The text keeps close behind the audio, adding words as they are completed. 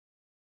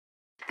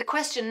The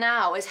question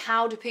now is,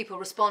 how do people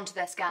respond to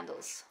their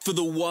scandals? For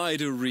the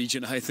wider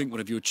region, I think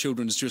one of your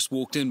children has just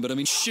walked in, but I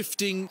mean,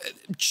 shifting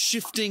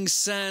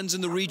sands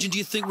in the region, do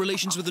you think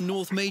relations with the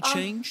North may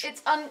change?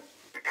 It's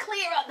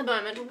unclear at the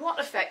moment what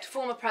effect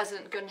former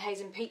President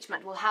Gun-hae's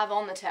impeachment will have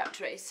on the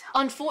territories.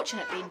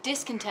 Unfortunately,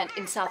 discontent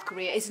in South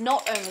Korea is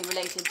not only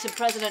related to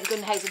President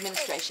Gun-hae's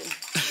administration.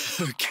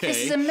 Okay. This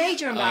is a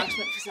major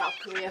embarrassment for South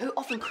Korea, who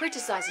often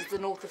criticises the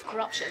North of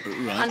corruption,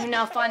 and who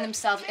now find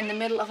themselves in the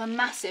middle of a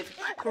massive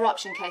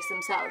corruption case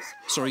themselves.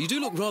 Sorry, you do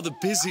look rather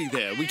busy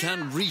there. We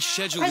can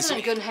reschedule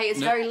President Gun-hae is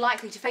very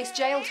likely to face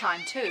jail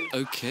time too.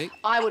 Okay.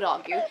 I would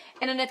argue,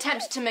 in an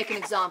attempt to make an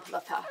example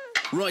of her.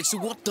 Right, so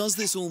what does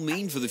this all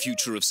mean for the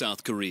future of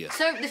South Korea?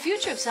 So the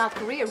future of South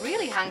Korea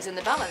really hangs in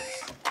the balance.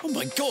 Oh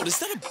my God, is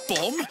that a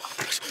bomb?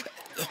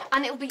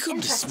 And it will be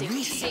interesting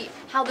to see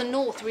how the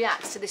North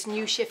reacts to this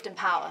new shift in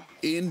power.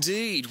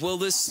 Indeed. Well,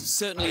 this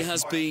certainly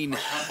has been...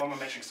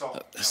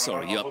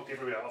 sorry, I've looked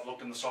everywhere. I've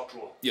looked in the sock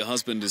drawer. Your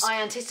husband is...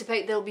 I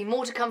anticipate there will be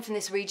more to come from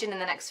this region in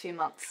the next few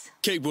months.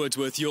 Kate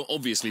Wordsworth, you're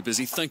obviously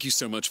busy. Thank you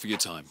so much for your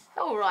time.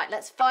 All right,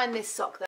 let's find this sock then.